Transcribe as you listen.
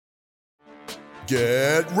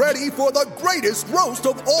Get ready for the greatest roast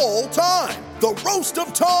of all time, the Roast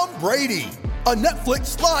of Tom Brady, a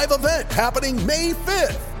Netflix live event happening May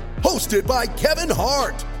 5th. Hosted by Kevin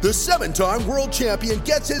Hart, the 7-time world champion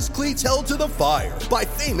gets his cleats held to the fire by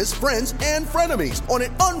famous friends and frenemies on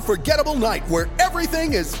an unforgettable night where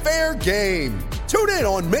everything is fair game. Tune in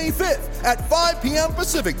on May 5th at 5 p.m.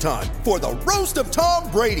 Pacific time for the Roast of Tom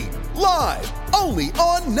Brady, live only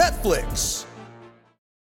on Netflix.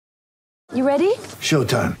 You ready?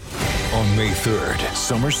 Showtime. On May 3rd,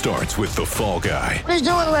 summer starts with The Fall Guy. Let's do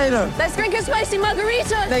it later. Let's drink a spicy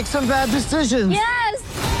margarita. Make some bad decisions. Yes!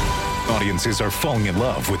 Audiences are falling in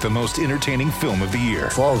love with the most entertaining film of the year.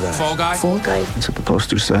 Fall Guy. Fall Guy? Fall guy. That's what the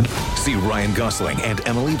poster said. See Ryan Gosling and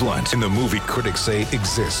Emily Blunt in the movie critics say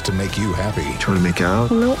exists to make you happy. Trying to make it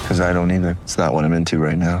out? Nope. Because I don't either. It's not what I'm into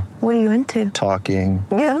right now. What are you into? Talking.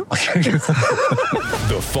 Yeah.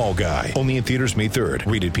 The Fall Guy. Only in theaters May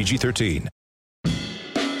 3rd. Rated PG-13.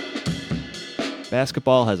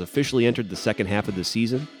 Basketball has officially entered the second half of the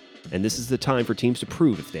season, and this is the time for teams to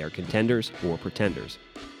prove if they are contenders or pretenders.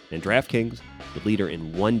 And DraftKings, the leader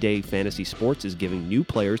in one-day fantasy sports, is giving new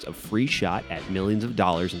players a free shot at millions of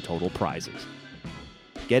dollars in total prizes.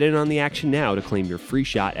 Get in on the action now to claim your free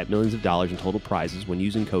shot at millions of dollars in total prizes when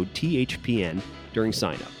using code THPN during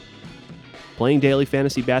sign-up. Playing daily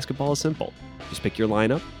fantasy basketball is simple. Just pick your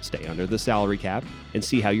lineup, stay under the salary cap, and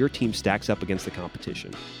see how your team stacks up against the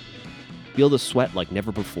competition. Feel the sweat like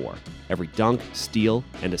never before. Every dunk, steal,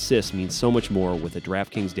 and assist means so much more with a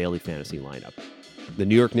DraftKings daily fantasy lineup. The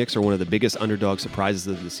New York Knicks are one of the biggest underdog surprises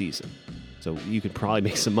of the season, so you could probably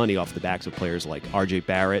make some money off the backs of players like RJ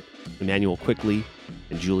Barrett, Emmanuel Quickley,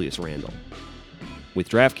 and Julius Randle. With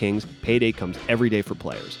DraftKings, payday comes every day for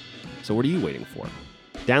players. So what are you waiting for?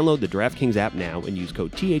 Download the DraftKings app now and use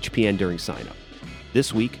code THPN during sign-up.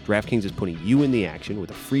 This week, DraftKings is putting you in the action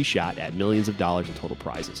with a free shot at millions of dollars in total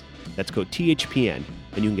prizes. That's code THPN,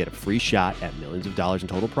 and you can get a free shot at millions of dollars in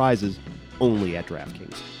total prizes only at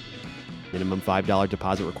DraftKings. Minimum $5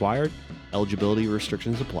 deposit required. Eligibility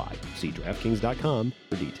restrictions apply. See DraftKings.com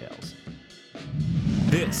for details.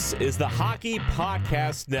 This is the Hockey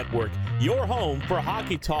Podcast Network, your home for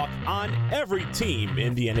hockey talk on every team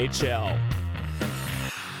in the NHL.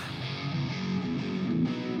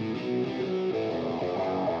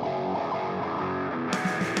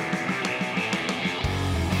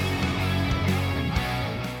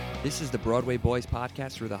 This is the Broadway Boys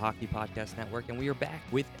podcast through the Hockey Podcast Network, and we are back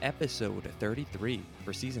with episode 33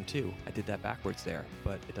 for season 2. I did that backwards there,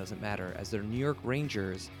 but it doesn't matter, as the New York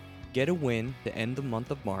Rangers get a win to end the month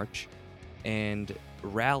of March and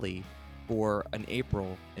rally for an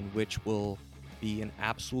April in which will be an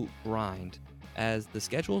absolute grind as the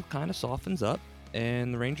schedule kind of softens up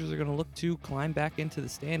and the Rangers are going to look to climb back into the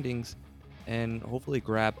standings and hopefully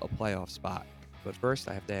grab a playoff spot. But first,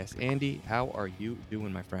 I have to ask Andy, how are you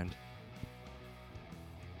doing, my friend?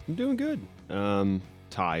 I'm doing good.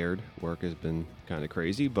 Tired. Work has been kind of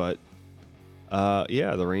crazy, but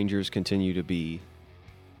yeah, the Rangers continue to be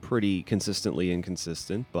pretty consistently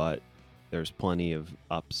inconsistent, but there's plenty of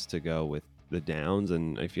ups to go with the downs,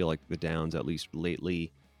 and I feel like the downs, at least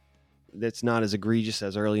lately, that's not as egregious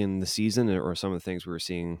as early in the season or some of the things we were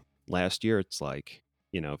seeing last year. It's like,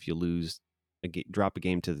 if you lose drop a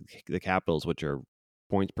game to the Capitals, which are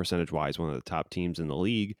points percentage wise one of the top teams in the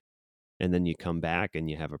league, and then you come back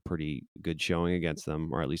and you have a pretty good showing against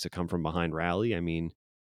them, or at least a come from behind rally. I mean,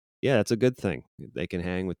 yeah, that's a good thing. They can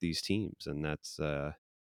hang with these teams, and that's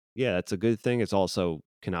that's a good thing. It's also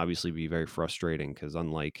can obviously be very frustrating because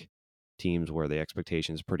unlike teams where the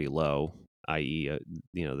expectation is pretty low, i.e.,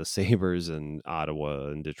 the Sabres and Ottawa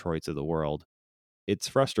and Detroit's of the world, it's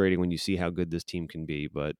frustrating when you see how good this team can be,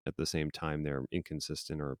 but at the same time, they're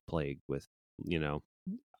inconsistent or plagued with,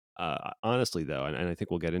 honestly, though, and I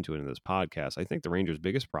think we'll get into it in this podcast, I think the Rangers'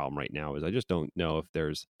 biggest problem right now is I just don't know if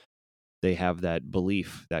they have that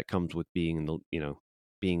belief that comes with being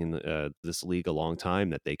in this league a long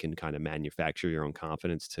time, that they can kind of manufacture your own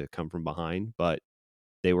confidence to come from behind. But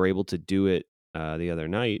they were able to do it the other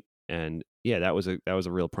night, and yeah, that was a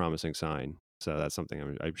real promising sign. So that's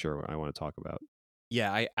something I'm sure I want to talk about.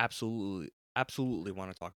 Yeah, I absolutely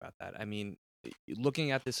want to talk about that. I mean,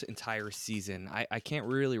 looking at this entire season, I can't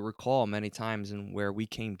really recall many times in where we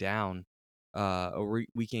came down, or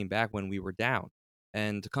we came back when we were down.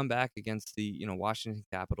 And to come back against the, Washington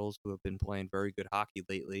Capitals, who have been playing very good hockey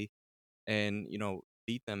lately, and,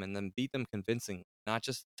 beat them and then beat them convincingly, not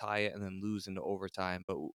just tie it and then lose into overtime,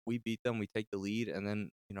 but we beat them, we take the lead, and then,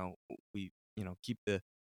 we, keep the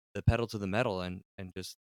pedal to the metal and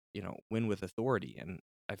just, win with authority. And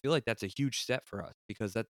I feel like that's a huge step for us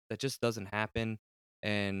because that just doesn't happen.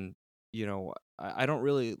 And I don't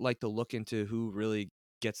really like to look into who really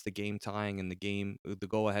gets the game tying and the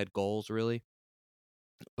go ahead goals really.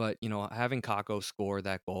 But, having Kako score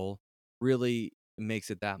that goal really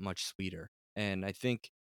makes it that much sweeter. And I think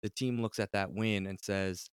the team looks at that win and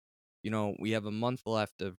says, we have a month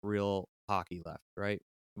left of real hockey left, right?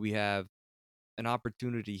 We have an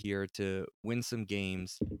opportunity here to win some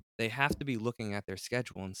games. They have to be looking at their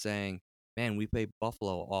schedule and saying, man, we play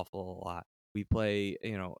Buffalo awful a lot. We play,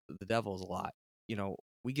 the Devils a lot.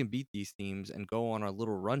 We can beat these teams and go on our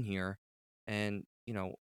little run here and,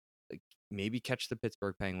 like, maybe catch the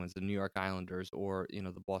Pittsburgh Penguins, the New York Islanders, or,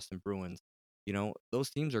 the Boston Bruins. Those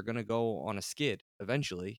teams are going to go on a skid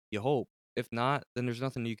eventually, you hope. If not, then there's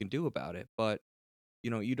nothing you can do about it. But,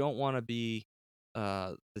 you don't want to be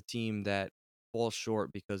the team that falls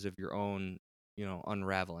short because of your own,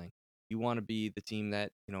 unraveling. You want to be the team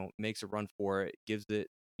that, makes a run for it, gives it,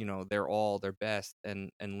 their all, their best, and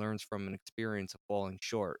learns from an experience of falling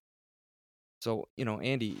short. So,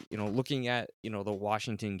 Andy, looking at, the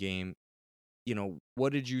Washington game,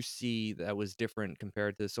 what did you see that was different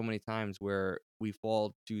compared to so many times where we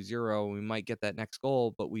fall 2-0, we might get that next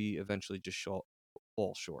goal, but we eventually just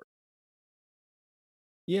fall short?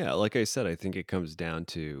 Yeah, like I said, I think it comes down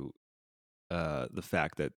to the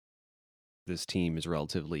fact that this team is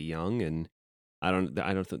relatively young, and I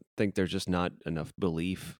don't think there's just not enough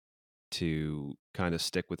belief to kind of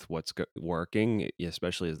stick with what's working,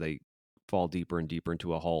 especially as they fall deeper and deeper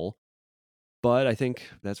into a hole. But I think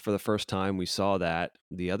that's for the first time we saw that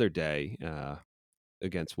the other day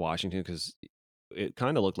against Washington, because it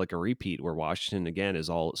kind of looked like a repeat where Washington again is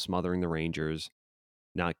all smothering the Rangers,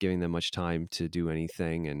 not giving them much time to do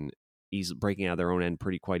anything, and breaking out their own end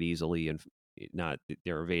quite easily, and not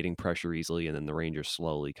they're evading pressure easily, and then the Rangers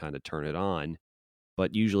slowly kind of turn it on.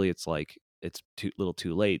 But usually it's like it's too little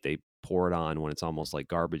too late. They pour it on when it's almost like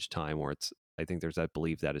garbage time, where it's I think there's that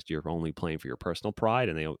belief that you're only playing for your personal pride,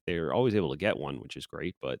 and they're always able to get one, which is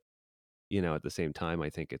great. But at the same time, I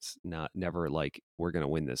think it's never like we're going to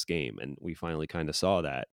win this game, and we finally kind of saw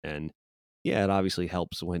that. And yeah, it obviously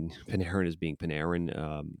helps when Panarin is being Panarin.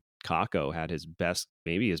 Kako had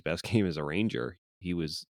maybe his best game as a Ranger. He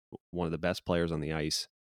was one of the best players on the ice,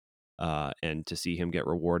 and to see him get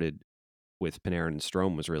rewarded with Panarin and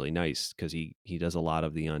Strome was really nice because he does a lot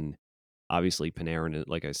of the obviously Panarin,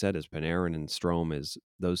 like I said, is Panarin and Strome is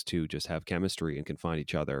those two just have chemistry and can find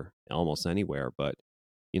each other almost anywhere. But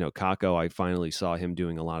Kako, I finally saw him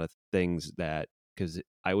doing a lot of things that because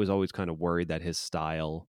I was always kind of worried that his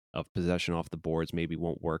style of possession off the boards maybe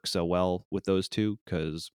won't work so well with those two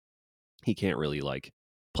because he can't really like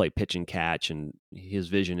play pitch and catch, and his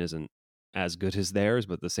vision isn't as good as theirs.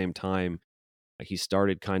 But at the same time, he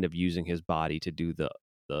started kind of using his body to do the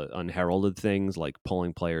unheralded things like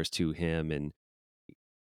pulling players to him and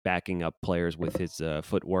backing up players with his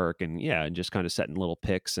footwork, and and just kind of setting little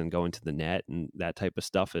picks and going to the net and that type of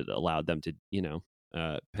stuff. It allowed them to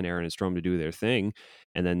Panarin and Strome to do their thing,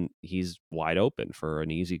 and then he's wide open for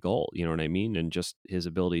an easy goal. You know what I mean? And just his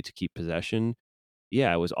ability to keep possession.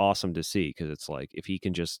 Yeah, it was awesome to see because it's like if he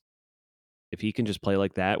can just play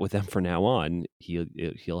like that with them from now on,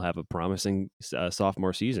 he'll have a promising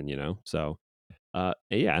sophomore season. So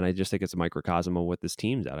yeah, and I just think it's a microcosm of what this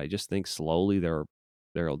team's at. I just think slowly they'll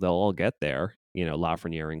all get there.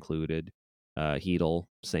 Lafreniere included, Hedel,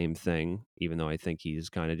 same thing. Even though I think he's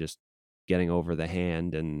kind of just getting over the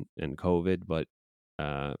hand and COVID, but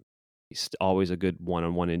he's always a good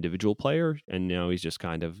one-on-one individual player, and now he's just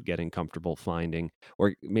kind of getting comfortable finding,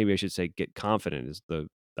 or maybe I should say, get confident is the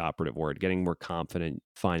operative word. Getting more confident,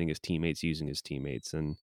 finding his teammates, using his teammates,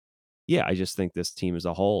 and yeah, I just think this team as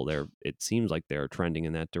a whole, it seems like they're trending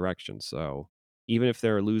in that direction. So even if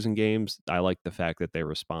they're losing games, I like the fact that they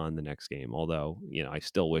respond the next game. Although, I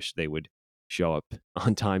still wish they would show up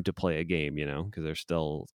on time to play a game, because they're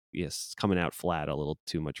still, coming out flat a little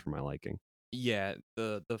too much for my liking. Yeah,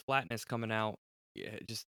 the flatness coming out, yeah,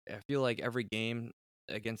 just I feel like every game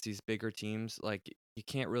against these bigger teams, like you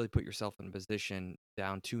can't really put yourself in a position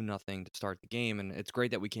down 2-0 to start the game, and it's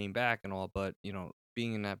great that we came back and all, but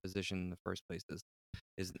being in that position in the first place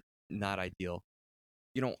is not ideal.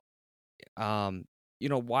 You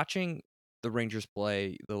watching the Rangers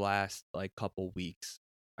play the last like couple weeks,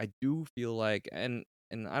 I do feel like, and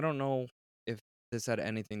I don't know if this had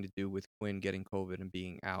anything to do with Quinn getting COVID and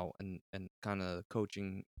being out and kind of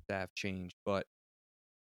coaching staff change, but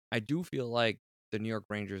I do feel like the New York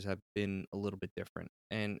Rangers have been a little bit different.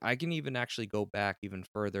 And I can even actually go back even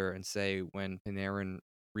further and say when Panarin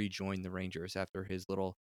rejoined the Rangers after his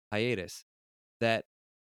little hiatus, that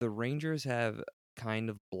the Rangers have kind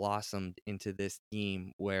of blossomed into this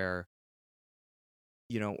team where,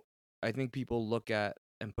 you know, I think people look at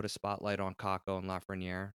and put a spotlight on Kako and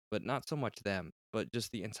Lafreniere, but not so much them, but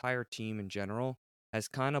just the entire team in general has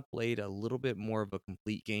kind of played a little bit more of a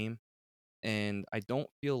complete game. And I don't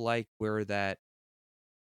feel like we're that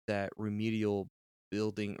remedial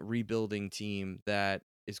rebuilding team that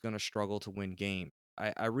is going to struggle to win game.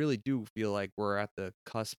 I really do feel like we're at the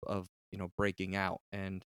cusp of, breaking out.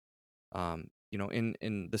 And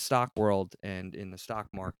in the stock world and in the stock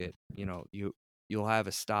market, you'll have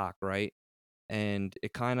a stock, right? And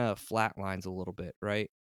it kind of flatlines a little bit, right?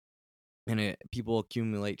 And people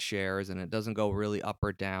accumulate shares and it doesn't go really up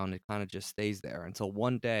or down. It kind of just stays there until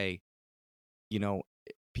one day, you know,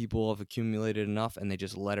 people have accumulated enough and they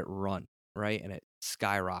just let it run, right? And it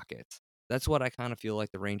skyrockets. That's what I kind of feel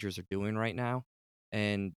like the Rangers are doing right now.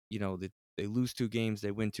 And, they lose 2 games,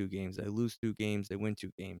 they win 2 games. They lose 2 games, they win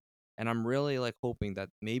 2 games. And I'm really like hoping that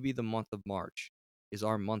maybe the month of March is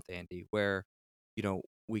our month, Andy, where,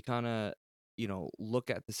 we kind of, look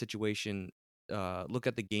at the situation, look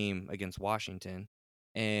at the game against Washington,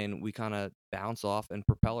 and we kind of bounce off and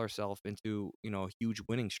propel ourselves into, a huge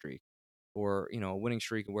winning streak, or a winning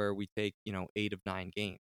streak where we take 8 of 9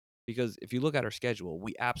 games. Because if you look at our schedule,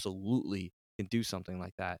 we absolutely can do something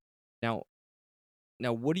like that. Now,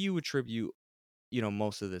 what do you attribute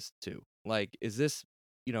most of this to? Like, is this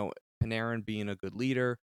Panarin being a good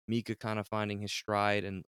leader, Mika kind of finding his stride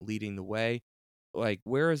and leading the way? Like,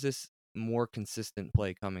 where is this more consistent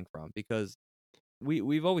play coming from? Because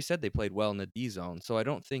we've always said they played well in the D zone, so I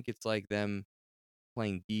don't think it's like them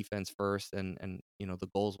playing defense first and the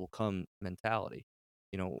goals will come mentality.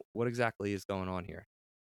 What exactly is going on here?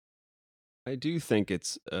 I do think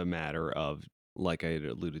it's a matter of, like I had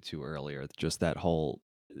alluded to earlier, just that whole,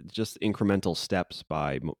 just incremental steps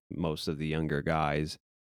by most of the younger guys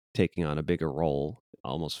taking on a bigger role,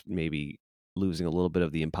 almost maybe losing a little bit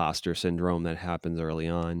of the imposter syndrome that happens early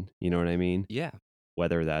on. You know what I mean? Yeah.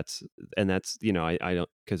 Whether that's, and that's, I don't,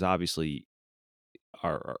 because obviously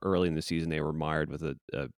early in the season they were mired with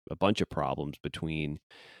a bunch of problems between,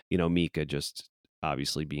 Mika just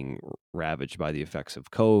obviously being ravaged by the effects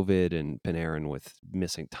of COVID, and Panarin with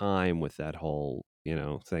missing time with that whole,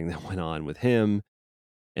 thing that went on with him.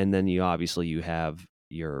 And then you have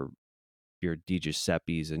your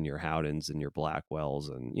DiGiuseppes and your Howdens and your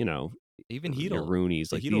Blackwells and, Even your Hedel, Roonies,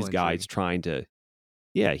 the like Hedel these guys injury. trying to,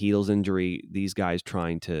 yeah, Hedel's injury, these guys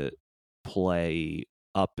trying to play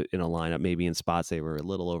up in a lineup, maybe in spots they were a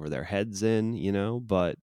little over their heads in,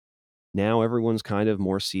 but now everyone's kind of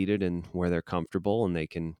more seated and where they're comfortable and they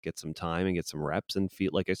can get some time and get some reps and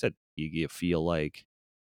feel, like I said, you feel like,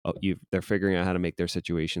 oh, they're figuring out how to make their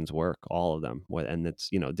situations work, all of them. And it's,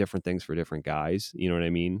 different things for different guys. You know what I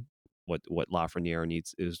mean? What Lafreniere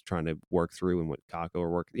is trying to work through, and what Kako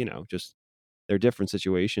are working, just they're different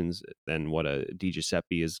situations than what a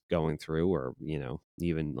DiGiuseppe is going through, or,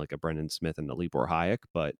 even like a Brendan Smith and a Libor Hayek.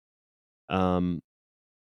 But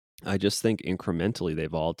I just think incrementally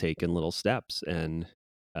they've all taken little steps, and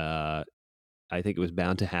I think it was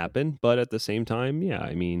bound to happen. But at the same time, yeah,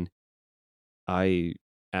 I mean,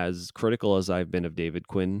 as critical as I've been of David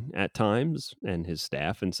Quinn at times and his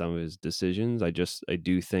staff and some of his decisions, I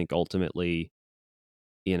do think ultimately,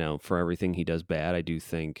 for everything he does bad, I do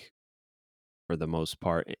think for the most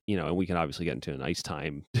part, and we can obviously get into an ice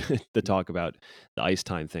time to talk about the ice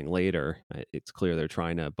time thing later. It's clear they're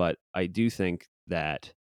trying to, but I do think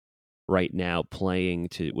that right now playing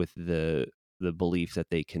with the belief that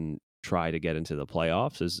they can try to get into the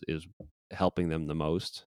playoffs is helping them the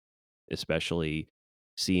most, especially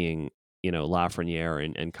seeing,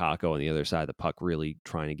 Lafreniere and Kako on the other side of the puck really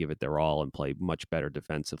trying to give it their all and play much better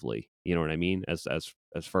defensively. You know what I mean? As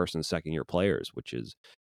first and second year players, which is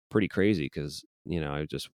pretty crazy because, I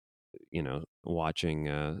just,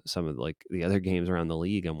 watching some of like the other games around the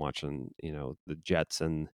league. I'm watching, the Jets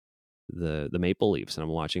and the Maple Leafs, and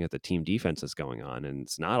I'm watching at the team defense that's going on, and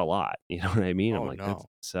it's not a lot. You know what I mean? I'm Oh like, that's no.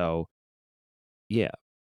 so, yeah.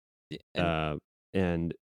 And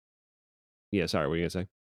And yeah, sorry, what were you gonna say?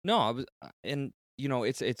 no, I was, and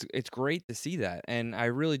it's great to see that, and I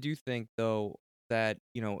really do think though that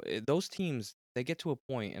those teams, they get to a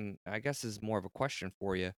point, and I guess this is more of a question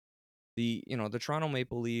for you. The Toronto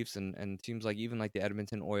Maple Leafs and teams like even like the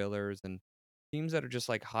Edmonton Oilers and teams that are just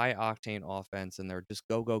like high octane offense and they're just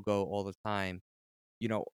go go go all the time. You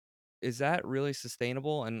know, is that really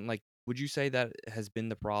sustainable? And like, would you say that has been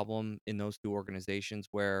the problem in those two organizations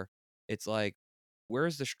where it's like,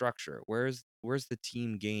 where's the structure? Where's the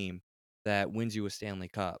team game that wins you a Stanley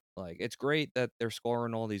Cup? Like, it's great that they're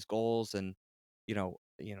scoring all these goals and you know,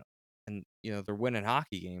 you know, they're winning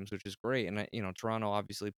hockey games, which is great. And Toronto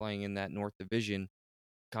obviously playing in that North Division,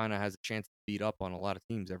 kind of has a chance to beat up on a lot of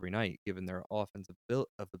teams every night, given their offensive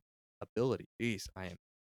ability. Jeez, I am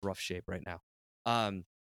rough shape right now.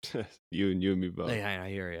 You and me both. I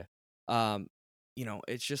hear you.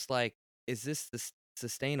 It's just like, is this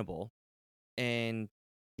sustainable? And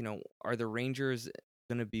are the Rangers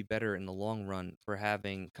going to be better in the long run for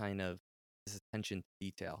having kind of this attention to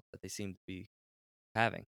detail that they seem to be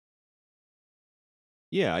having?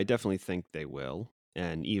 Yeah, I definitely think they will.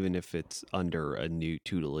 And even if it's under a new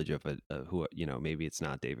tutelage of who, maybe it's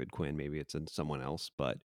not David Quinn, maybe it's someone else,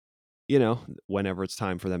 but whenever it's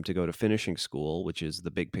time for them to go to finishing school, which is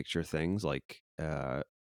the big picture things like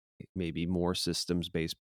maybe more systems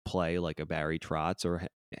based play, like a Barry Trotz or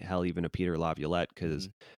hell, even a Peter Laviolette, because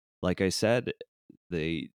like I said,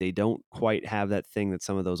 they don't quite have that thing that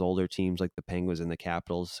some of those older teams like the Penguins and the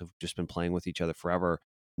Capitals have just been playing with each other forever,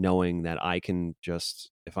 knowing that I can just,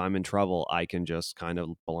 if I'm in trouble, I can just kind of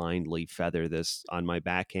blindly feather this on my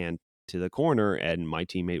backhand to the corner and my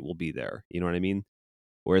teammate will be there. You know what I mean?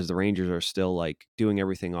 Whereas the Rangers are still like doing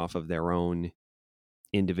everything off of their own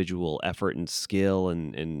individual effort and skill,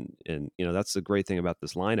 and that's the great thing about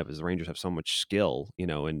this lineup is the Rangers have so much skill,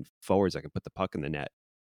 and forwards that can put the puck in the net.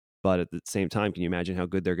 But at the same time, can you imagine how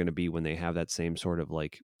good they're going to be when they have that same sort of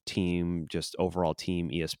like team, just overall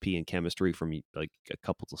team ESP and chemistry from like a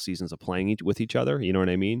couple of seasons of playing with each other? You know what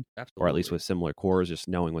I mean? Absolutely. Or at least with similar cores, just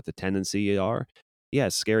knowing what the tendency are. Yeah,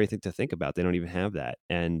 it's a scary thing to think about. They don't even have that.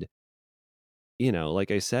 And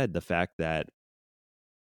like I said, the fact that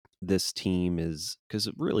this team is, because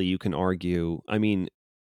really you can argue, I mean,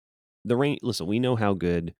 listen, we know how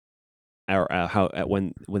good how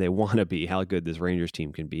when they want to be, how good this Rangers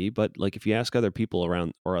team can be. But like if you ask other people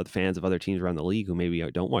around or other fans of other teams around the league who maybe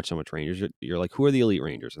don't watch so much Rangers, you're like, who are the elite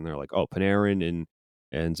Rangers? And they're like, oh, Panarin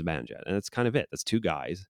and Zibanejad. And that's kind of it. That's two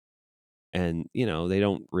guys. And, they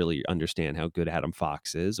don't really understand how good Adam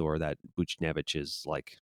Fox is, or that Buchnevich is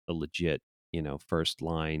like a legit, first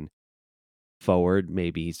line forward.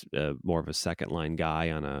 Maybe he's more of a second line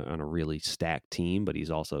guy on a really stacked team, but he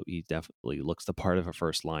definitely looks the part of a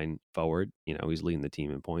first line forward. He's leading the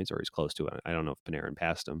team in points, or he's close to it. I don't know if Panarin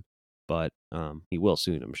passed him, but he will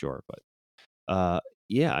soon, I'm sure. But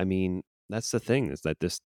yeah, I mean, that's the thing, is that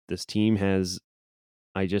this team has.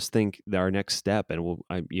 I just think that our next step, and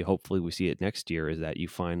hopefully we see it next year, is that you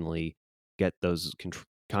finally get those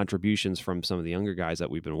contributions from some of the younger guys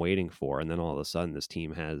that we've been waiting for, and then all of a sudden this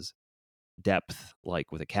team has depth,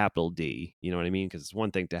 like with a capital D. You know what I mean? Because it's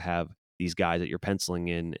one thing to have these guys that you're penciling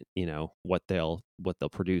in, what they'll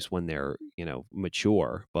produce when they're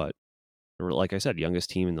mature, but like I said, youngest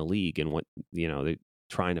team in the league, and what they're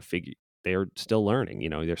trying to figure. They're still learning.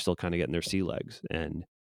 They're still kind of getting their sea legs, and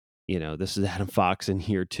this is Adam Fox in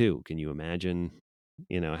here too. Can you imagine,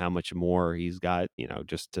 how much more he's got,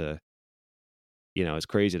 just to, it's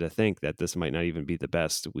crazy to think that this might not even be the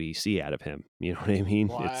best we see out of him. You know what I mean?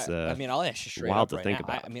 Well, It's I'll ask you straight wild up to right think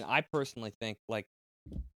now. about. I personally think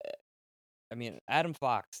Adam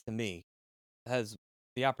Fox to me has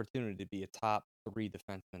the opportunity to be a top 3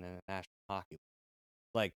 defenseman in the National Hockey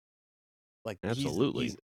League. Like Absolutely.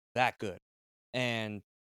 he's that good. And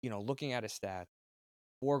looking at his stats,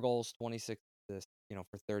 4 goals, 26 assists,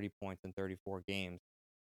 for 30 points in 34 games.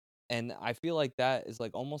 And I feel like that is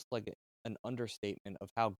like almost like an understatement of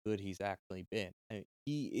how good he's actually been. And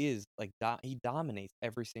he is like he dominates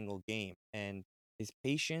every single game, and his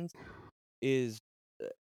patience is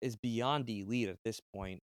beyond elite at this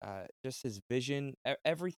point. Just his vision,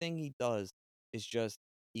 everything he does is just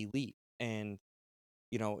elite. And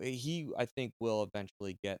he, I think, will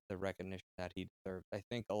eventually get the recognition that he deserves. I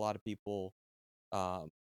think a lot of people,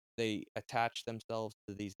 they attach themselves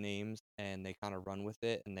to these names and they kind of run with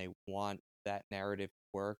it, and they want that narrative to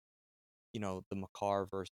work. The Makar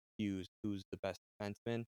versus Hughes, who's the best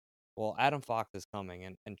defenseman? Well, Adam Fox is coming,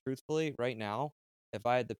 and truthfully, right now, if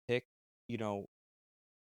I had to pick,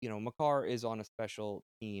 Makar is on a special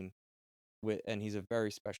team and he's a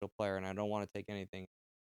very special player, and I don't want to take anything,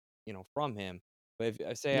 from him. But if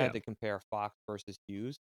I say I had to compare Fox versus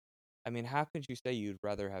Hughes, I mean, how could you say you'd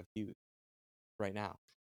rather have Hughes right now?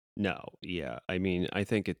 No, yeah. I mean, I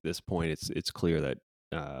think at this point it's clear that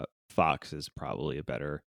Fox is probably a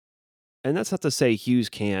better. And that's not to say Hughes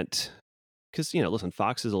can't, because listen,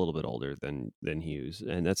 Fox is a little bit older than Hughes,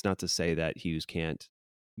 and that's not to say that Hughes can't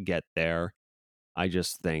get there. I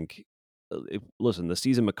just think, listen, the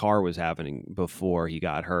season Makar was happening before he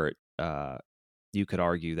got hurt, you could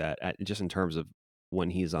argue that just in terms of when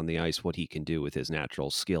he's on the ice, what he can do with his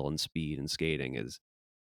natural skill and speed and skating is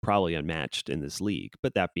probably unmatched in this league.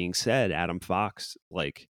 But that being said, Adam Fox,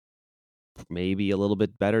 like maybe a little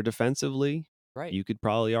bit better defensively, Right. You could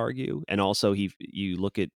probably argue. And also you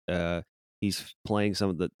look at he's playing some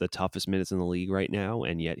of the toughest minutes in the league right now,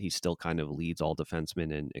 and yet he still kind of leads all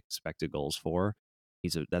defensemen in expected goals for.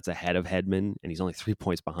 That's ahead of Hedman, and he's only 3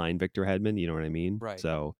 points behind Victor Hedman. You know what I mean? Right.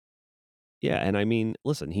 So yeah, and I mean,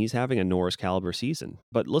 listen, he's having a Norris caliber season.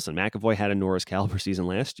 But listen, McAvoy had a Norris caliber season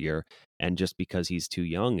last year, and just because he's too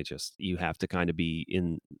young, it just you have to kind of be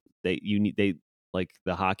in. They like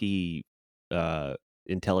the hockey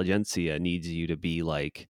intelligentsia needs you to be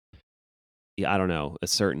like, yeah, I don't know, a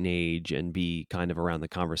certain age and be kind of around the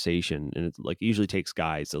conversation. And it's like it usually takes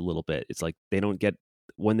guys a little bit. It's like they don't get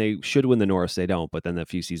when they should win the Norris, they don't. But then a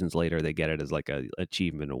few seasons later, they get it as like a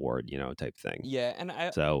achievement award, type thing. Yeah, and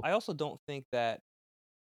So I also don't think that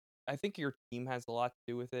I think your team has a lot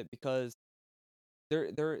to do with it because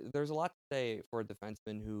there's a lot to say for a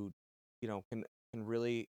defenseman who, can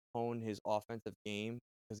really hone his offensive game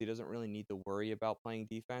because he doesn't really need to worry about playing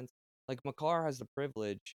defense. Like Makar has the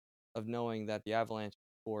privilege of knowing that the Avalanche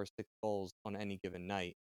score 6 goals on any given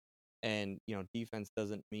night, and defense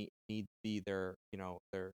doesn't need to be their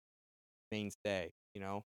mainstay.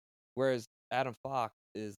 Whereas Adam Fox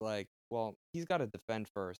is like, well, he's got to defend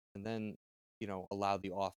first, and then allow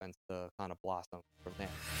the offense to kind of blossom from there.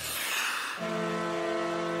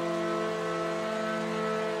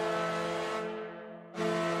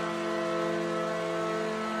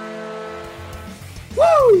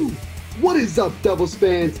 Woo! What is up, Devils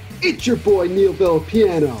fans? It's your boy Neil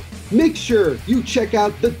Villapiano. Make sure you check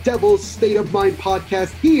out the Devils State of Mind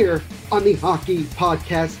podcast here on the Hockey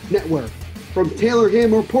Podcast Network. From Taylor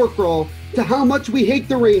Ham or Pork Roll to how much we hate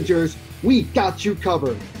the Rangers, we got you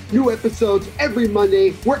covered. New episodes every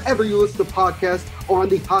Monday wherever you listen to podcasts or on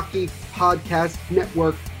the Hockey Podcast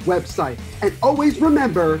Network website. And always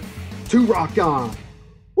remember to rock on.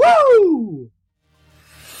 Woo!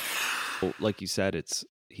 like you said,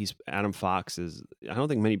 Adam Fox is. I don't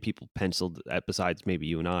think many people penciled, besides maybe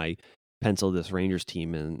you and I, penciled this Rangers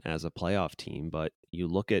team in as a playoff team. But you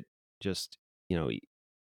look at just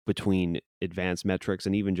between advanced metrics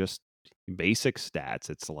and even just basic stats,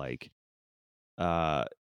 it's like, oh,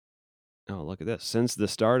 look at this. Since the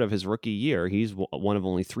start of his rookie year, he's one of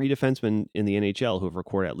only 3 defensemen in the NHL who have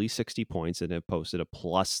recorded at least 60 points and have posted a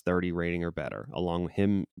plus 30 rating or better, along with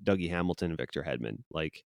him, Dougie Hamilton, and Victor Hedman.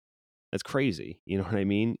 Like, that's crazy. You know what I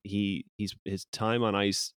mean? His time on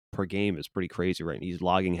ice per game is pretty crazy right now. He's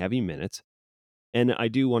logging heavy minutes. And I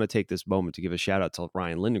do want to take this moment to give a shout out to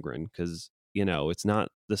Ryan Lindgren because,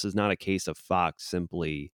 this is not a case of Fox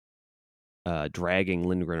simply dragging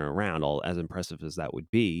Lindgren around, all as impressive as that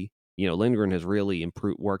would be. Lindgren has really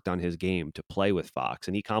worked on his game to play with Fox,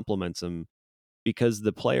 and he compliments him because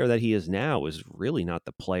the player that he is now is really not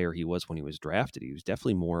the player he was when he was drafted. He was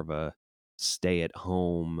definitely more of a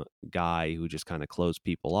stay-at-home guy who just kind of closed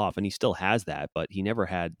people off, and he still has that, but he never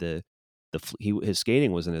had his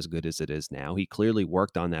skating wasn't as good as it is now. He clearly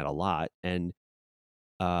worked on that a lot, and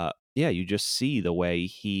you just see the way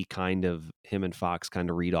him and Fox kind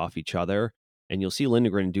of read off each other. And you'll see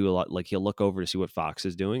Lindgren do a lot, like he'll look over to see what Fox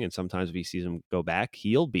is doing. And sometimes if he sees him go back,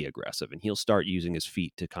 he'll be aggressive and he'll start using his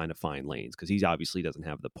feet to kind of find lanes because he obviously doesn't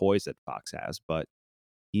have the poise that Fox has. But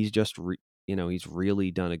he's just, he's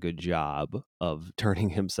really done a good job of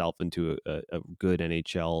turning himself into a good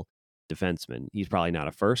NHL defenseman. He's probably not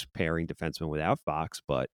a first pairing defenseman without Fox,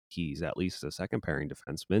 but he's at least a second pairing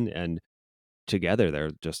defenseman. And together,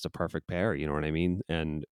 they're just a perfect pair. You know what I mean?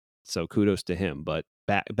 And so kudos to him. But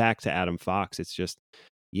back to Adam Fox, it's just,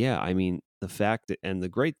 the fact that, and the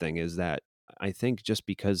great thing is that I think just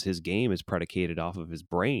because his game is predicated off of his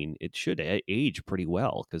brain, it should age pretty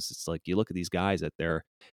well because it's like you look at these guys that their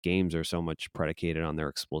games are so much predicated on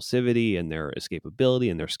their explosivity and their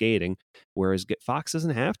escapability and their skating, whereas Fox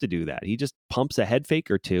doesn't have to do that. He just pumps a head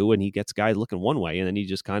fake or two and he gets guys looking one way and then he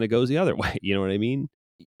just kind of goes the other way. You know what I mean?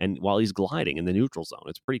 And while he's gliding in the neutral zone,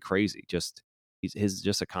 it's pretty crazy. Just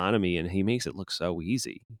his economy, and he makes it look so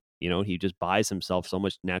easy. He just buys himself so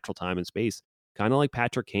much natural time and space, kind of like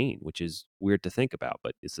Patrick Kane, which is weird to think about,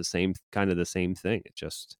 but it's the same thing. It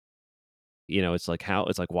just, it's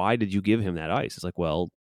like why did you give him that ice? It's like, well,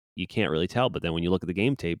 you can't really tell. But then when you look at the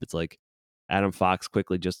game tape, it's like Adam Fox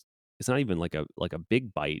quickly it's not even like a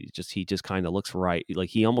big bite. He just kind of looks right. Like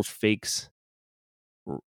he almost fakes.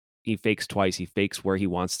 He fakes twice. He fakes where he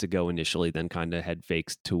wants to go initially, then kind of head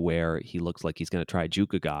fakes to where he looks like he's going to try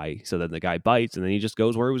juke a guy. So then the guy bites, and then he just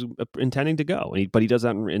goes where he was intending to go. But he does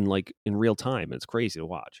that in real time, and it's crazy to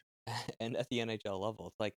watch. And at the NHL level,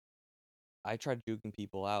 it's like I tried juking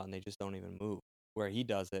people out, and they just don't even move. Where he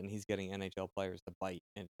does it, and he's getting NHL players to bite,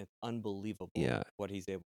 and it's unbelievable what he's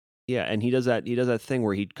able. Yeah, and he does that thing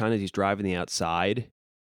where he's driving the outside.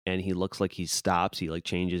 and he looks like he stops. He like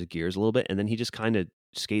changes gears a little bit, and then he just kind of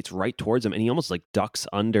skates right towards him, and he almost like ducks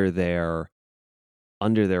under their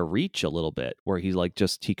reach a little bit, where he's like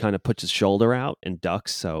he kind of puts his shoulder out and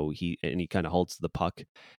ducks, so he kind of holds the puck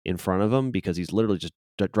in front of him because he's literally just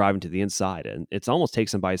driving to the inside, and it's almost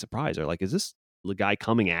takes him by surprise. They're like, is this the guy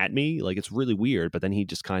coming at me? Like, it's really weird, but then he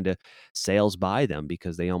just kind of sails by them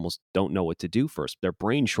because they almost don't know what to do first. Their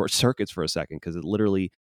brain short circuits for a second because it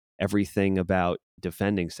literally everything about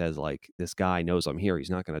defending says like, this guy knows I'm here. He's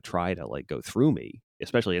not going to try to like go through me,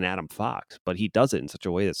 especially in Adam Fox, but he does it in such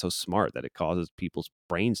a way that's so smart that it causes people's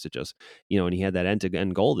brains to just, and he had that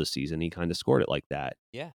end-to-end goal this season. He kind of scored it like that.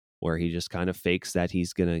 Yeah. Where he just kind of fakes that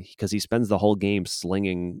he's going to, because he spends the whole game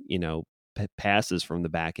slinging, passes from the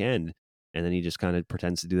back end. And then he just kind of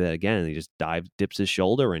pretends to do that again. And he just dips his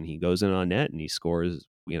shoulder and he goes in on net and he scores,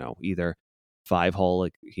 either 5-hole,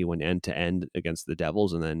 like he went end to end against the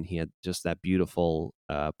Devils. And then he had just that beautiful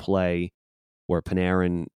play where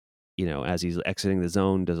Panarin, as he's exiting the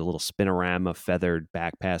zone, does a little spinorama feathered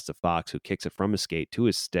back pass to Fox, who kicks it from his skate to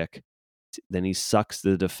his stick. Then he sucks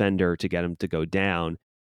the defender to get him to go down,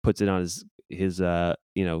 puts it on his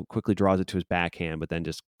quickly draws it to his backhand, but then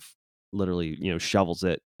just literally, shovels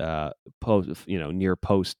it near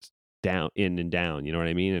post down, in and down. You know what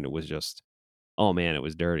I mean? And it was just, oh man, it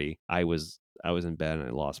was dirty. I was in bed and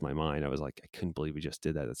I lost my mind. I was like, I couldn't believe he just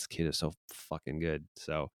did that. This kid is so fucking good.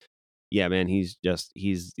 So yeah, man, he's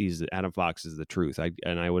Adam Fox is the truth.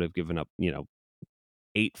 I would have given up,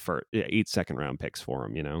 8 second round picks for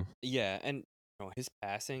him, Yeah, and his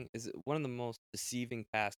passing is one of the most deceiving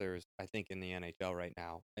passers I think in the NHL right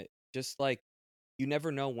now. Just like you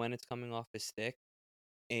never know when it's coming off his stick,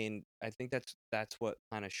 and I think that's what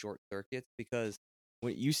kind of short circuits, because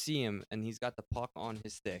when you see him and he's got the puck on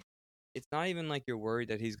his stick, it's not even like you're worried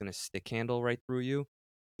that he's gonna stick handle right through you.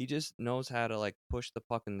 He just knows how to like push the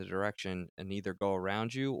puck in the direction and either go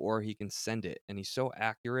around you or he can send it, and he's so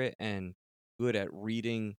accurate and good at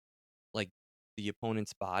reading like the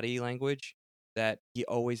opponent's body language that he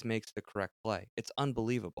always makes the correct play. It's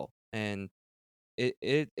unbelievable. And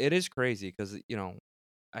it is crazy because,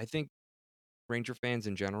 I think Ranger fans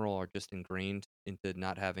in general are just ingrained into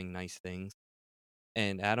not having nice things.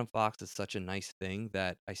 And Adam Fox is such a nice thing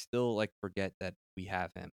that I still like forget that we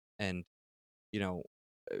have him. And, you know,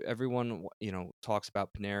 everyone, talks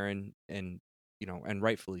about Panarin and, and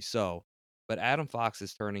rightfully so. But Adam Fox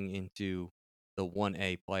is turning into the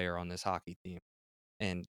 1A player on this hockey team.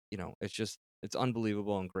 And, it's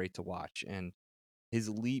unbelievable and great to watch. And his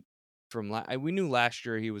leap from we knew last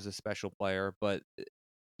year he was a special player, but,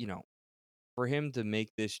 you know, for him to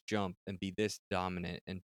make this jump and be this dominant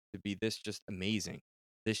and to be this just amazing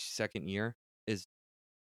this second year is,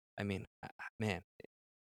 I mean, man,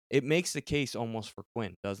 it makes the case almost for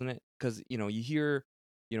Quinn, doesn't it? Because, you hear,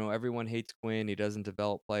 everyone hates Quinn. He doesn't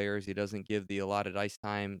develop players. He doesn't give the allotted ice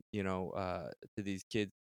time, to these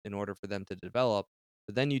kids in order for them to develop.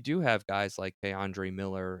 But then you do have guys like Andre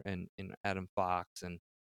Miller and Adam Fox. And,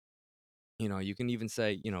 you can even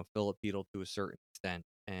say, Philip Beetle to a certain extent.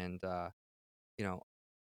 And, you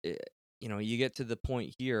know, you get to the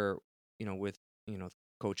point here, with,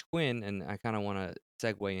 Coach Quinn, and I kind of want to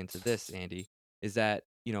segue into this, Andy, is that,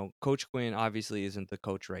 Coach Quinn obviously isn't the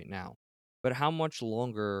coach right now, but how much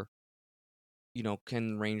longer,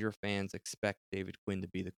 can Ranger fans expect David Quinn to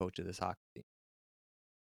be the coach of this hockey team?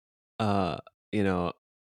 You know,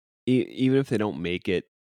 even if they don't make it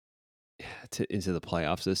into the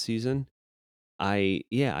playoffs this season, I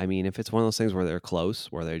mean, if it's one of those things where they're close,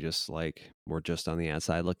 where they're just like, we're just on the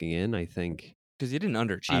outside looking in, I think. Because you didn't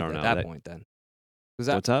underachieve at that point then.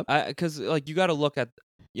 What's up? Because like you got to look at,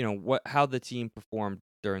 how the team performed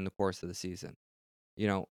during the course of the season.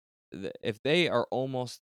 If they are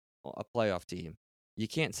almost a playoff team, you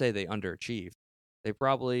can't say they underachieved. They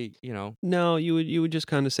probably, No, you would just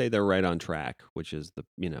kind of say they're right on track, which is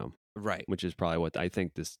right, which is probably what I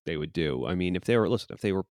think they would do. I mean, if they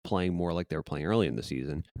were playing more like they were playing early in the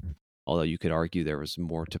season, although you could argue there was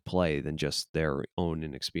more to play than just their own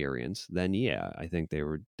inexperience, then yeah, I think they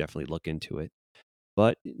would definitely look into it.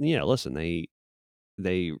 But yeah, listen, they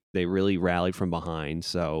really rallied from behind.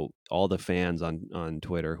 So all the fans on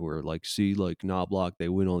Twitter who are like, see, like Knobloch, they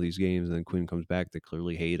win all these games, and then Quinn comes back, they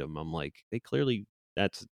clearly hate him. I'm like,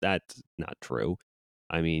 that's not true.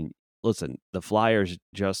 I mean, listen, the Flyers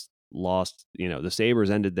just lost. The Sabres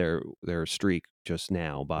ended their streak just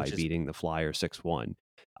now by beating the Flyers 6-1.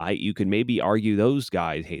 You could maybe argue those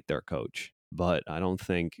guys hate their coach, but I don't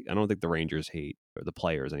think the Rangers hate, or the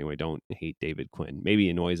players anyway, don't hate David Quinn. Maybe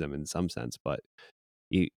annoys them in some sense, but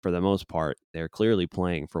for the most part, they're clearly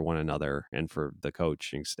playing for one another and for the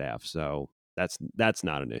coaching staff. So That's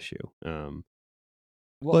not an issue. Well-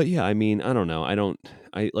 But yeah, I mean, I don't know.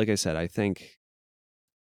 Like I said, I think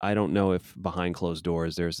I don't know if behind closed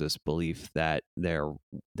doors there's this belief that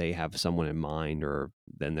they have someone in mind, or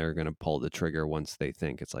then they're going to pull the trigger once they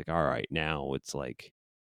think it's like, all right, now it's like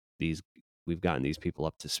we've gotten these people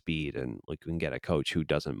up to speed, and like we can get a coach who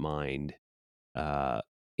doesn't mind,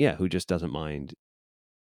 who just doesn't mind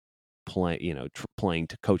playing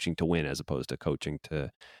to coaching to win as opposed to coaching to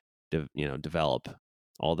develop.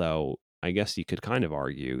 Although I guess you could kind of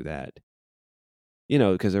argue that,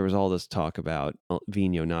 because there was all this talk about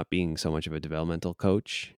Vino not being so much of a developmental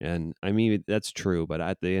coach. And I mean, that's true. But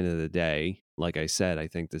at the end of the day, like I said, I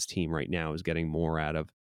think this team right now is getting more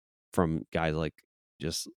from guys like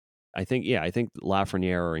I think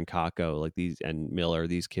Lafreniere and Kako, like and Miller,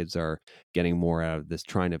 these kids are getting more out of this,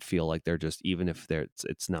 trying to feel like they're just, even if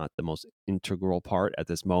it's not the most integral part at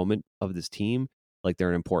this moment of this team, like they're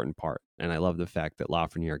an important part. And I love the fact that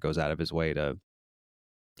Lafreniere goes out of his way to,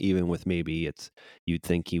 even with maybe you'd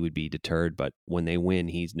think he would be deterred, but when they win,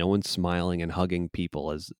 no one's smiling and hugging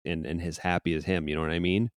people and as happy as him. You know what I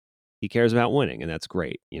mean? He cares about winning, and that's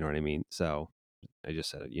great. You know what I mean? So I just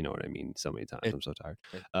said it, you know what I mean, so many times. I'm so tired.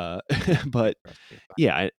 But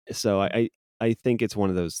yeah, I think it's one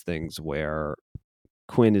of those things where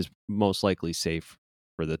Quinn is most likely safe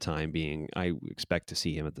for the time being. I expect to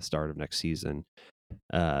see him at the start of next season.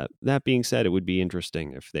 That being said, it would be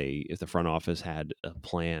interesting if the front office had a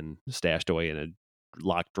plan stashed away in a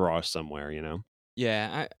locked drawer somewhere,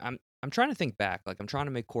 Yeah, I'm trying to think back. Like I'm trying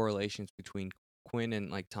to make correlations between Quinn and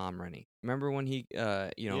like Tom Rennie. Remember when he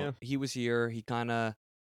he was here, he kind of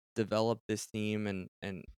developed this team,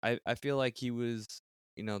 and I feel like he was,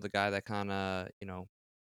 the guy that kind of,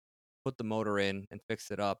 put the motor in and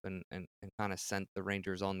fixed it up, and kind of sent the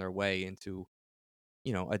Rangers on their way into,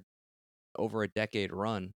 over a decade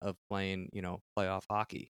run of playing, playoff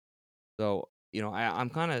hockey. So, I'm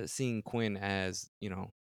kind of seeing Quinn as,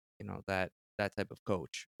 that type of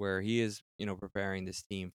coach where he is, preparing this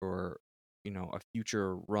team for, a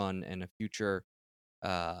future run and a future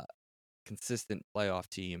consistent playoff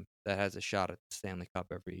team that has a shot at the Stanley Cup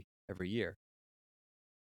every year.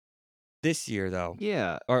 This year, though.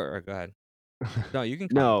 Yeah. Or go ahead. No, you can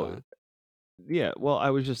No. comment. Yeah, well,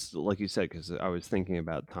 I was just like you said, because I was thinking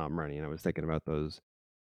about Tom Rennie, and I was thinking about those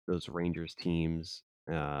Rangers teams,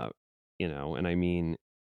 and I mean,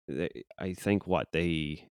 I think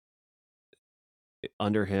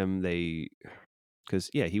under him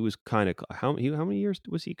because he was kind of how many years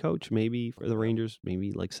was he coach? Maybe for the Rangers,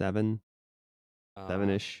 maybe like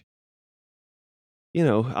seven-ish.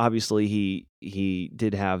 Obviously he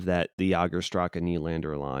did have the Jágr, Straka,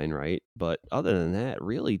 Nylander line, right? But other than that,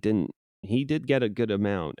 really didn't. He did get a good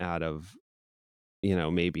amount out of,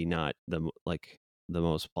 maybe not the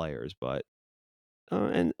most players, but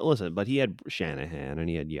and listen, but he had Shanahan and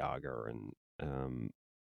he had Jágr and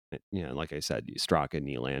like I said, Straka,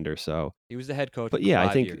 Nylander. So he was the head coach. But for yeah, 5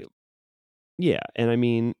 I think years. and I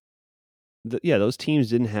mean, those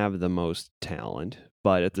teams didn't have the most talent,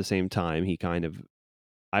 but at the same time, he kind of.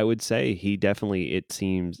 I would say it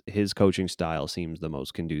seems his coaching style seems the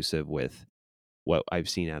most conducive with what I've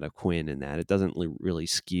seen out of Quinn, in that it doesn't really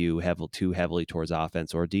skew too heavily towards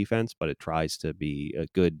offense or defense, but it tries to be a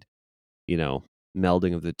good,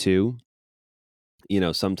 melding of the two.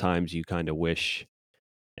 Sometimes you kind of wish,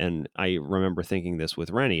 and I remember thinking this with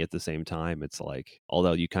Rennie at the same time, it's like,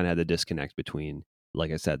 although you kind of had the disconnect between,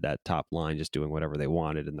 like I said, that top line just doing whatever they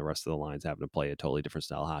wanted and the rest of the lines having to play a totally different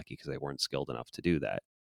style of hockey because they weren't skilled enough to do that.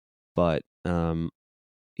 But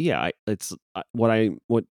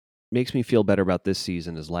what makes me feel better about this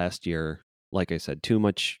season is last year, like I said, too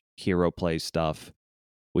much hero play stuff,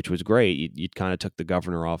 which was great. You kind of took the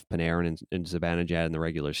governor off Panarin and Zibanejad in the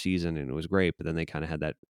regular season, and it was great. But then they kind of had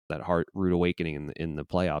that rude awakening in the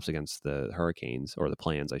playoffs against the Hurricanes, or the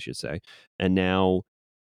Plans, I should say. And now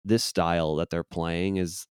this style that they're playing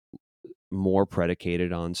is more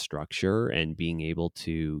predicated on structure and being able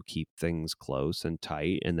to keep things close and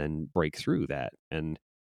tight and then break through that. And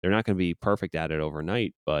they're not going to be perfect at it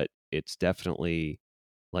overnight, but it's definitely,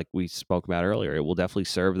 like we spoke about earlier, it will definitely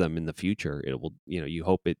serve them in the future. It will, you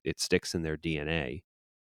hope it sticks in their DNA.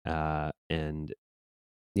 And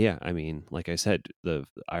yeah, I mean, like I said,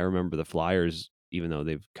 I remember the Flyers, even though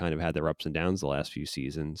they've kind of had their ups and downs the last few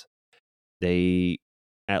seasons, they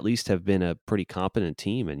at least have been a pretty competent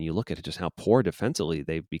team. And you look at just how poor defensively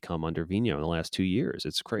they've become under Vigneault in the last 2 years.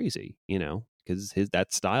 It's crazy, because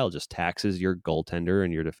that style just taxes your goaltender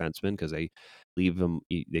and your defenseman, because they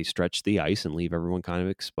stretch the ice and leave everyone kind of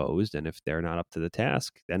exposed. And if they're not up to the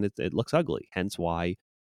task, then it looks ugly. Hence why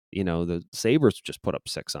the Sabres just put up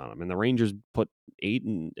 6 on them, and the Rangers put 8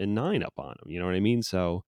 and 9 up on them. You know what I mean?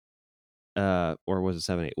 So, or was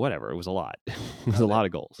it 7-8? Whatever. It was a lot. It was a lot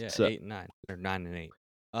of goals. Yeah, So, 8 and 9 or 9 and 8.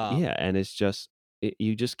 yeah, and it's just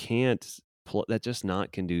you just can't. That's just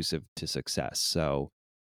not conducive to success. So,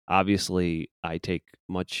 obviously, I take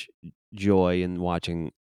much joy in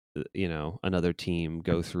watching another team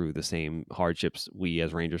go through the same hardships we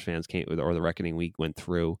as Rangers fans came with, or the reckoning we went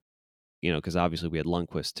through. Because obviously we had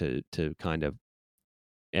Lundqvist to kind of,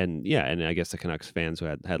 and I guess the Canucks fans who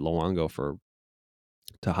had Luongo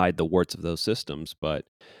to hide the warts of those systems. But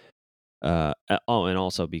and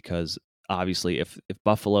also because obviously if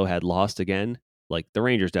Buffalo had lost again, like the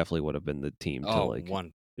Rangers definitely would have been the team to like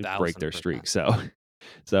 1,000%. break their streak.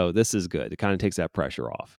 So this is good. It kind of takes that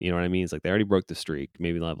pressure off. You know what I mean? It's like they already broke the streak.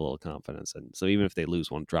 Maybe they'll have a little confidence. And so even if they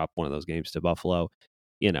drop one of those games to Buffalo,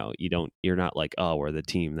 you're not like, oh, we're the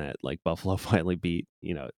team that like Buffalo finally beat,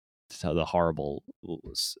 so the horrible,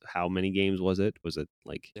 how many games was it? Was it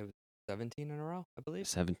like 17 in a row, I believe?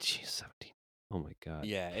 17. Oh my God.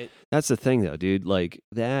 Yeah. That's the thing though, dude. Like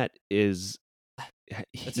that is,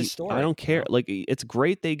 it's historic. I don't care. Like it's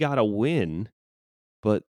great they got a win,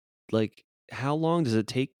 but like, how long does it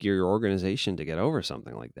take your organization to get over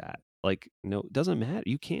something like that? Like, no, it doesn't matter.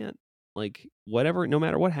 You can't, like, whatever, no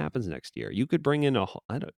matter what happens next year, you could bring in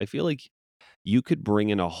I feel like you could bring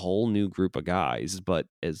in a whole new group of guys, but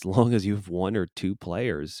as long as you have 1 or 2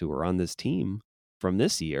 players who are on this team from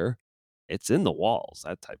this year, it's in the walls,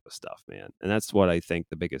 that type of stuff, man. And that's what I think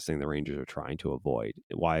the biggest thing the Rangers are trying to avoid.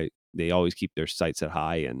 Why they always keep their sights at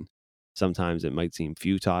high, and sometimes it might seem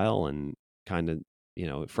futile and kind of,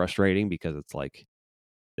 frustrating because it's like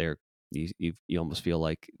you almost feel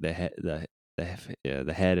like the head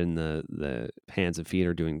and the hands and feet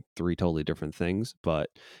are doing 3 totally different things. But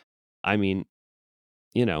I mean,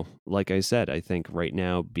 like I said, I think right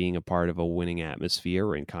now being a part of a winning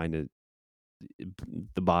atmosphere and kind of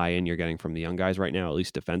the buy-in you're getting from the young guys right now, at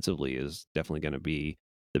least defensively, is definitely going to be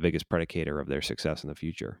the biggest predicator of their success in the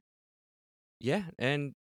future. Yeah,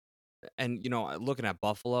 and looking at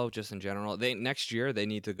Buffalo just in general, next year they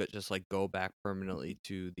need to just like go back permanently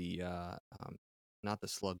to the not the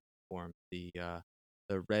slug form, the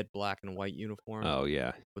red, black, and white uniform. Oh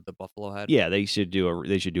yeah, with the Buffalo head. Yeah, they should do a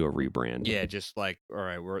rebrand. Yeah, just like, all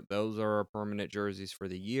right, those are our permanent jerseys for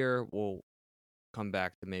the year. We'll come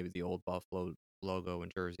back to maybe the old Buffalo logo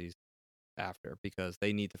and jerseys after, because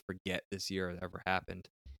they need to forget this year that ever happened.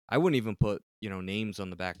 I wouldn't even put names on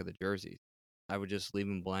the back of the jerseys. I would just leave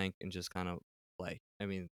them blank and just kind of play. I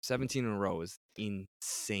mean, 17 in a row is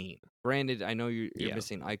insane. Granted, I know you're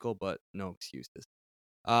missing Eichel, but no excuses.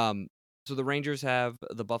 So the Rangers have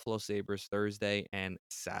the Buffalo Sabres Thursday and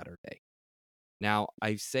Saturday. Now,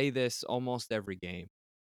 I say this almost every game,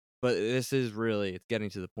 but this is really, it's getting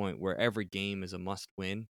to the point where every game is a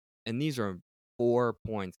must-win. And these are 4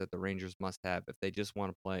 points that the Rangers must have if they just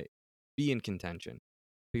want to be in contention.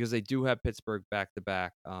 Because they do have Pittsburgh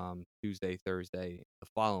back-to-back Tuesday, Thursday, the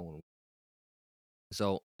following week.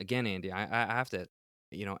 So, again, Andy, I have to,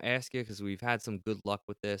 ask you, because we've had some good luck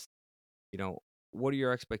with this. What are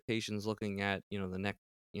your expectations looking at, the next,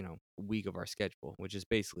 week of our schedule, which is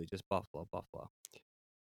basically just Buffalo.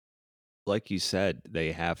 Like you said,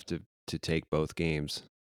 they have to take both games.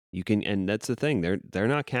 You can, and that's the thing. They're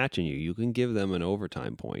not catching you. You can give them an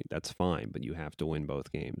overtime point. That's fine, but you have to win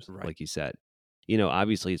both games. Right. Like you said.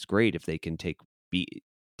 Obviously it's great if they can take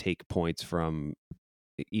points from,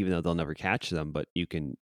 even though they'll never catch them, but you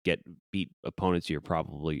can beat opponents you're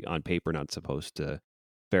probably on paper not supposed to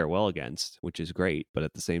fare well against, which is great. But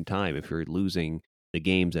at the same time, if you're losing the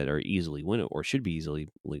games that are easily winnable or should be easily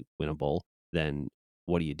winnable, then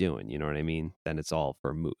what are you doing? You know what I mean? Then it's all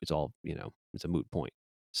for moot. It's all, it's a moot point.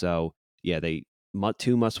 So yeah,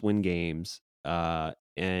 2 must-win games.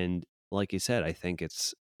 And like you said, I think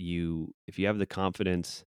it's if you have the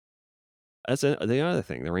confidence. That's the other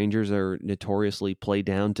thing. The Rangers are notoriously play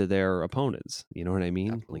down to their opponents. You know what I mean?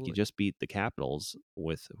 Absolutely. Like you just beat the Capitals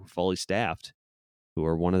with fully staffed, who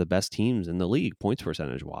are one of the best teams in the league, points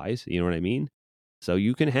percentage wise. You know what I mean? So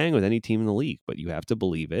you can hang with any team in the league, but you have to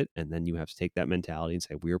believe it. And then you have to take that mentality and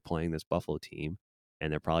say, we're playing this Buffalo team.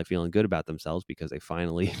 And they're probably feeling good about themselves because they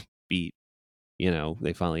finally beat,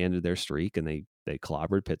 they finally ended their streak and they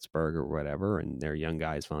clobbered Pittsburgh or whatever. And their young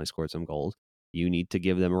guys finally scored some goals. You need to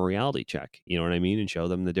give them a reality check. You know what I mean? And show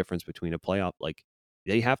them the difference between a playoff. Like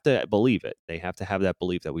they have to believe it. They have to have that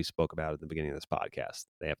belief that we spoke about at the beginning of this podcast.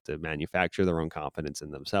 They have to manufacture their own confidence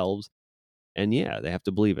in themselves. And yeah, they have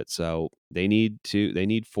to believe it. So they need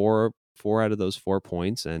 4 out of those 4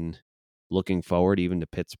 points, and looking forward even to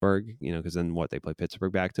Pittsburgh, because then they play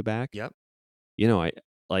Pittsburgh back to back. Yep.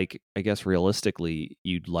 like, I guess realistically,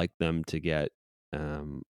 you'd like them to get,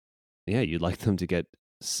 you'd like them to get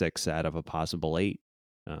 6 out of a possible 8.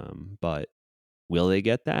 But will they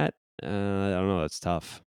get that? I don't know. That's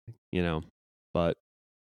tough, but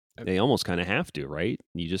they almost kind of have to, right?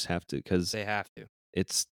 You just have to, because They have to.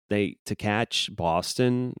 it's to catch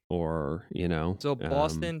Boston or, So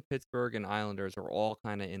Boston, Pittsburgh, and Islanders are all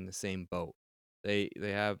kind of in the same boat. They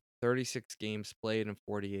have 36 games played and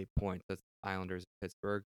 48 points. That's Islanders and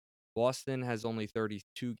Pittsburgh. Boston has only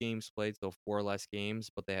 32 games played, so 4 less games,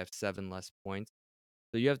 but they have 7 less points.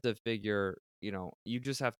 So you have to figure, you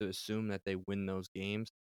just have to assume that they win those games.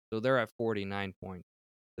 So they're at 49 points.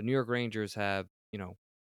 The New York Rangers have,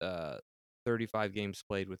 35 games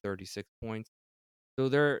played with 36 points. So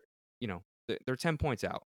they're 10 points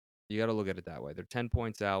out. You got to look at it that way. They're 10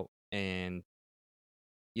 points out, and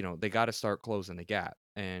they got to start closing the gap,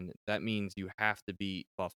 and that means you have to beat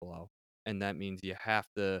Buffalo, and that means you have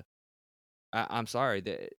to. I'm sorry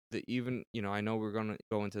that even I know we're gonna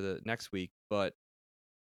go into the next week, but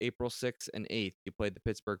April 6th and 8th, you played the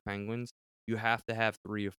Pittsburgh Penguins. You have to have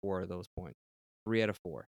 3 or 4 of those points, 3 out of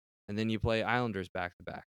 4, and then you play Islanders back to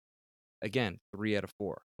back. Again, 3 out of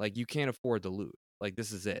 4. Like, you can't afford to lose. Like,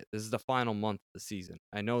 this is it. This is the final month of the season.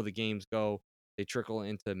 I know the games they trickle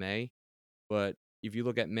into May, but if you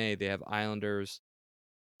look at May, they have Islanders,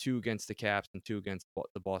 2 against the Caps and 2 against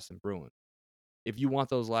the Boston Bruins. If you want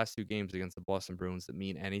those last 2 games against the Boston Bruins to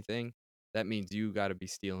mean anything, that means you got to be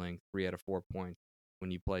stealing 3 out of 4 points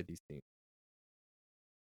when you play these teams.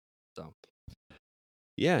 So,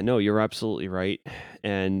 yeah, no, you're absolutely right.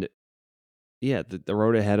 And yeah, the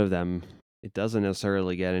road ahead of them, it doesn't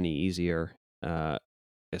necessarily get any easier,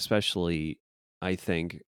 especially, I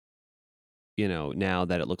think, now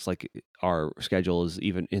that it looks like our schedule is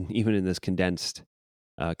even in this condensed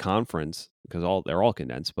conference, because they're all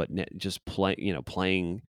condensed, but just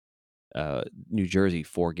playing New Jersey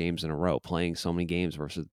 4 games in a row, playing so many games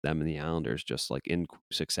versus them and the Islanders, just like in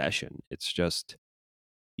succession. It's just,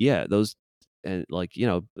 those, and like,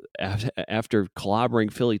 after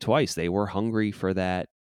clobbering Philly twice, they were hungry for that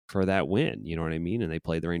win. You know what I mean? And they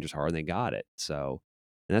played the Rangers hard and they got it. So,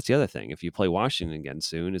 and that's the other thing. If you play Washington again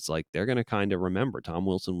soon, it's like they're going to kind of remember Tom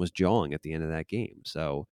Wilson was jawing at the end of that game.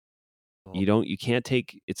 So you can't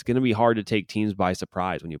take. It's going to be hard to take teams by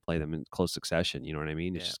surprise when you play them in close succession. You know what I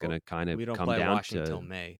mean? It's just going to kind of we don't come play down Washington to until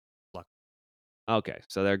May. Okay,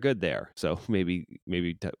 so they're good there. So maybe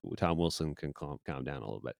Tom Wilson can calm down a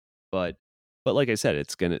little bit. But like I said,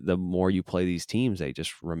 the more you play these teams, they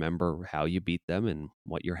just remember how you beat them and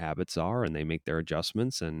what your habits are, and they make their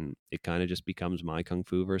adjustments, and it kind of just becomes my kung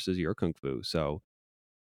fu versus your kung fu. So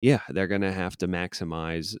yeah, they're gonna have to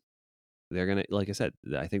maximize. They're gonna, like I said,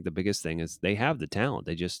 I think the biggest thing is they have the talent.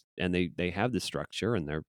 They have the structure, and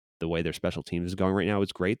the way their special teams is going right now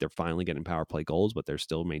is great. They're finally getting power play goals, but they're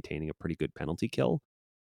still maintaining a pretty good penalty kill.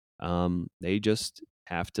 They just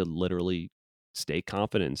have to literally stay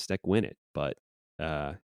confident and stick win it, but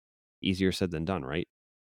easier said than done, right?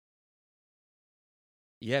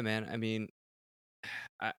 Yeah, man. I mean,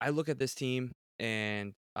 I look at this team,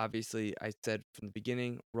 and obviously I said from the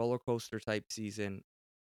beginning, roller coaster type season,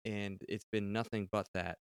 and it's been nothing but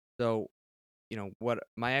that. So, what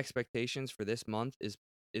my expectations for this month is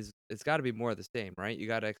it's got to be more of the same, right? You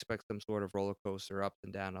got to expect some sort of roller coaster, up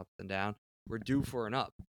and down, up and down. We're due for an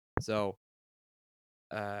up. So,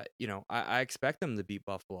 I expect them to beat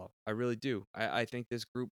Buffalo. I really do. I think this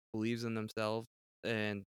group believes in themselves,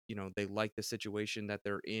 and they like the situation that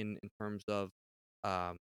they're in terms of,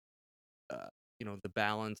 um, the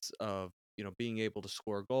balance of being able to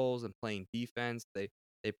score goals and playing defense.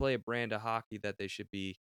 They play a brand of hockey that they should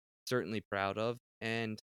be certainly proud of,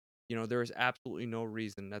 and there is absolutely no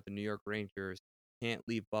reason that the New York Rangers can't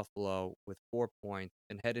leave Buffalo with 4 points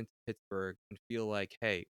and head into Pittsburgh and feel like,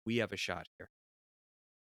 hey, we have a shot here.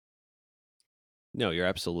 No, you're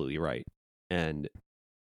absolutely right. And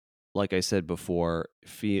like I said before,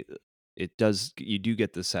 you do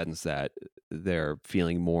get the sense that they're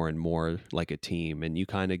feeling more and more like a team, and you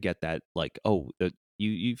kind of get that, like,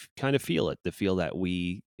 you kind of feel that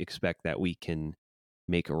we expect that we can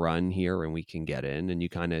make a run here and we can get in, and you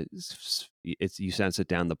kind of you sense it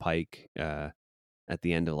down the pike at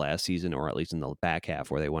the end of last season, or at least in the back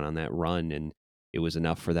half where they went on that run, and it was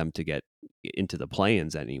enough for them to get into the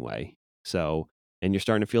play-ins anyway. So, and you're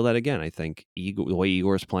starting to feel that again. I think the way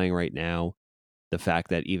Igor's playing right now, the fact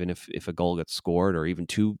that even if a goal gets scored or even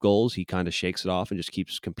 2 goals, he kind of shakes it off and just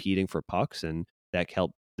keeps competing for pucks, and that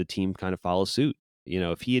helped the team kind of follow suit.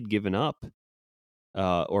 If he had given up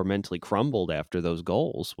or mentally crumbled after those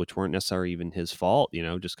goals, which weren't necessarily even his fault,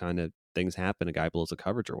 just kind of things happen, a guy blows a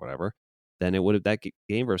coverage or whatever, then it would have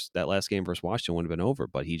that last game versus Washington would have been over.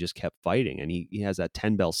 But he just kept fighting, and he has that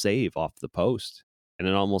 10-bell save off the post, and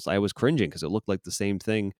I was cringing because it looked like the same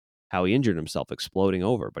thing how he injured himself, exploding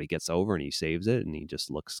over. But he gets over and he saves it, and he just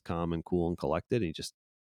looks calm and cool and collected. And he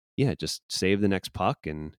just save the next puck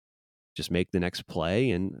and just make the next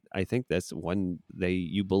play. And I think that's when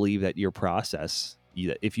you believe that your process,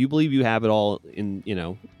 if you believe you have it all in,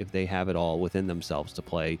 if they have it all within themselves to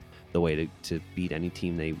play the way to beat any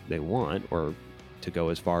team they want, or to go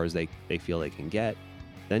as far as they feel they can get,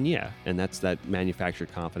 then yeah. And that's that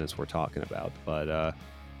manufactured confidence we're talking about. But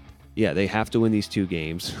they have to win these 2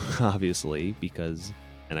 games, obviously, because,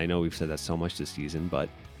 and I know we've said that so much this season, but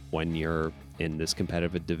when you're in this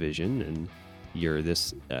competitive division and you're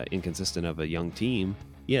this inconsistent of a young team,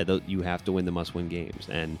 you have to win the must-win games.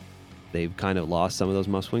 And they've kind of lost some of those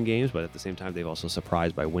must-win games, but at the same time, they've also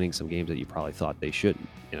surprised by winning some games that you probably thought they shouldn't.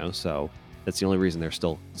 So that's the only reason they're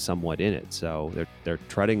still somewhat in it. So they're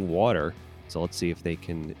treading water. So let's see if they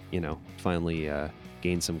can, finally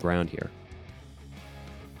gain some ground here.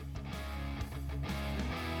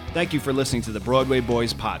 Thank you for listening to the Broadway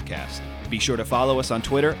Boys podcast. Be sure to follow us on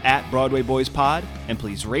Twitter @BroadwayBoysPod, and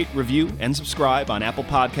please rate, review, and subscribe on Apple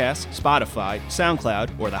Podcasts, Spotify,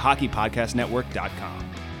 SoundCloud, or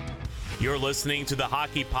thehockeypodcastnetwork.com. You're listening to the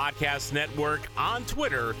Hockey Podcast Network on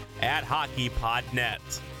Twitter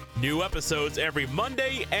 @HockeyPodNet. New episodes every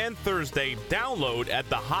Monday and Thursday. Download at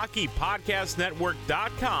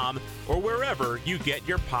thehockeypodcastnetwork.com or wherever you get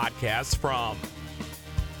your podcasts from.